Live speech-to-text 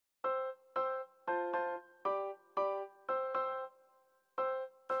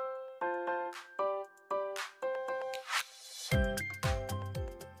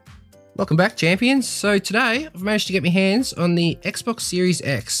Welcome back, champions. So today I've managed to get my hands on the Xbox Series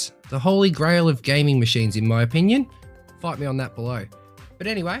X, the holy grail of gaming machines in my opinion. Fight me on that below. But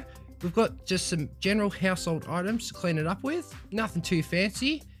anyway, we've got just some general household items to clean it up with, nothing too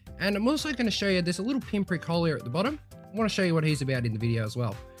fancy. And I'm also going to show you, there's a little pinprick hole here at the bottom. I want to show you what he's about in the video as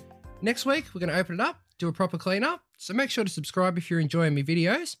well. Next week, we're going to open it up, do a proper cleanup. So make sure to subscribe if you're enjoying my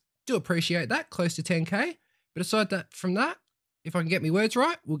videos. Do appreciate that, close to 10K. But aside from that, if I can get my words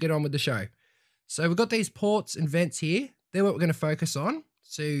right, we'll get on with the show. So we've got these ports and vents here. They're what we're going to focus on.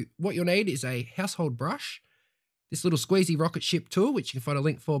 So what you'll need is a household brush, this little squeezy rocket ship tool, which you can find a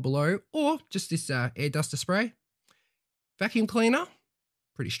link for below, or just this air duster spray, vacuum cleaner,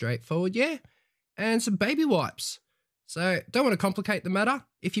 pretty straightforward, yeah, and some baby wipes. So don't want to complicate the matter.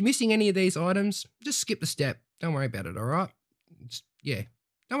 If you're missing any of these items, just skip the step. Don't worry about it, all right? Yeah,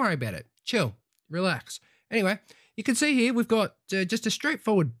 don't worry about it. Chill, relax. Anyway, you can see here we've got just a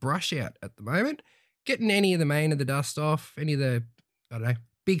straightforward brush out at the moment, getting any of the mane of the dust off, any of the, I don't know,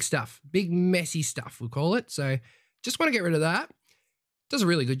 big stuff, big messy stuff we'll call it. So just want to get rid of that. Does a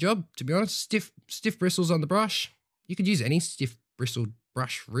really good job, to be honest. Stiff bristles on the brush. You could use any stiff bristled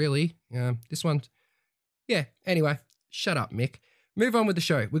brush, really. This one, yeah, anyway, shut up, Mick. Move on with the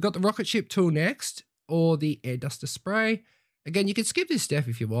show. We've got the rocket ship tool next, or the air duster spray. Again, you can skip this step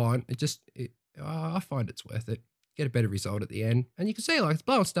if you want. I find it's worth it. Get a better result at the end. And you can see, like, it's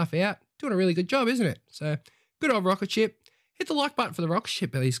blowing stuff out. Doing a really good job, isn't it? So, good old rocket ship. Hit the like button for the rocket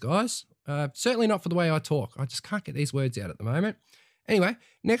ship, these guys. Certainly not for the way I talk. I just can't get these words out at the moment. Anyway,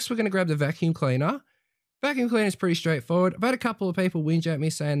 next we're going to grab the vacuum cleaner. Vacuum cleaner is pretty straightforward. I've had a couple of people whinge at me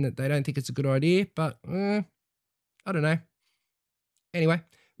saying that they don't think it's a good idea, but I don't know. Anyway,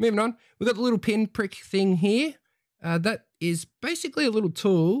 moving on. We've got the little pin prick thing here. That is basically a little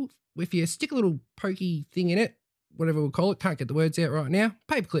tool. If you stick a little pokey thing in it, whatever we'll call it, can't get the words out right now.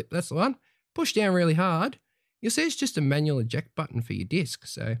 Paperclip, that's the one. Push down really hard. You'll see it's just a manual eject button for your disc.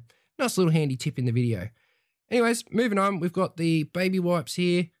 So nice little handy tip in the video. Anyways, moving on, we've got the baby wipes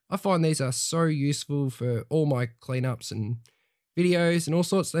here. I find these are so useful for all my cleanups and videos and all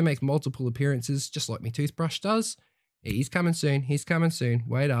sorts. They make multiple appearances, just like my toothbrush does. Yeah, he's coming soon. He's coming soon.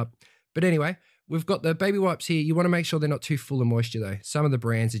 Wait up. But anyway, we've got the baby wipes here. You want to make sure they're not too full of moisture though. Some of the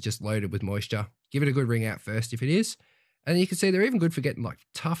brands are just loaded with moisture. Give it a good wring out first if it is. And you can see they're even good for getting like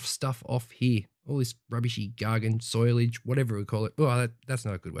tough stuff off here. All this rubbishy jargon, soilage, whatever we call it. Well, that's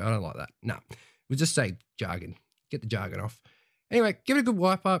not a good word. I don't like that. No, we'll just say jargon. Get the jargon off. Anyway, give it a good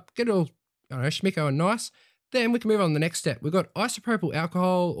wipe up. Get it all, I don't know, schmicko and nice. Then we can move on to the next step. We've got isopropyl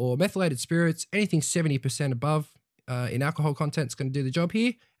alcohol or methylated spirits. Anything 70% above in alcohol content is going to do the job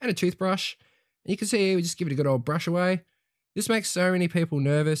here. And a toothbrush. And you can see here, we just give it a good old brush away. This makes so many people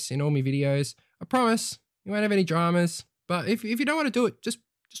nervous in all my videos. I promise you won't have any dramas. But if you don't want to do it, just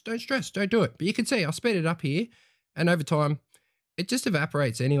don't stress. Don't do it. But you can see I'll speed it up here. And over time, it just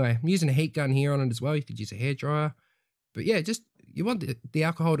evaporates anyway. I'm using a heat gun here on it as well. You could use a hairdryer. But yeah, just you want the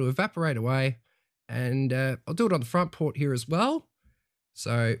alcohol to evaporate away. And I'll do it on the front port here as well.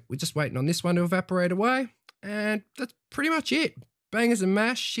 So we're just waiting on this one to evaporate away. And that's pretty much it. Bangers and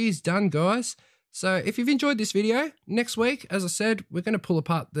mash. She's done, guys. So if you've enjoyed this video, next week, as I said, we're going to pull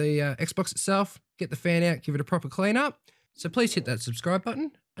apart the Xbox itself, get the fan out, give it a proper clean up. So please hit that subscribe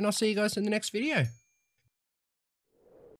button, and I'll see you guys in the next video.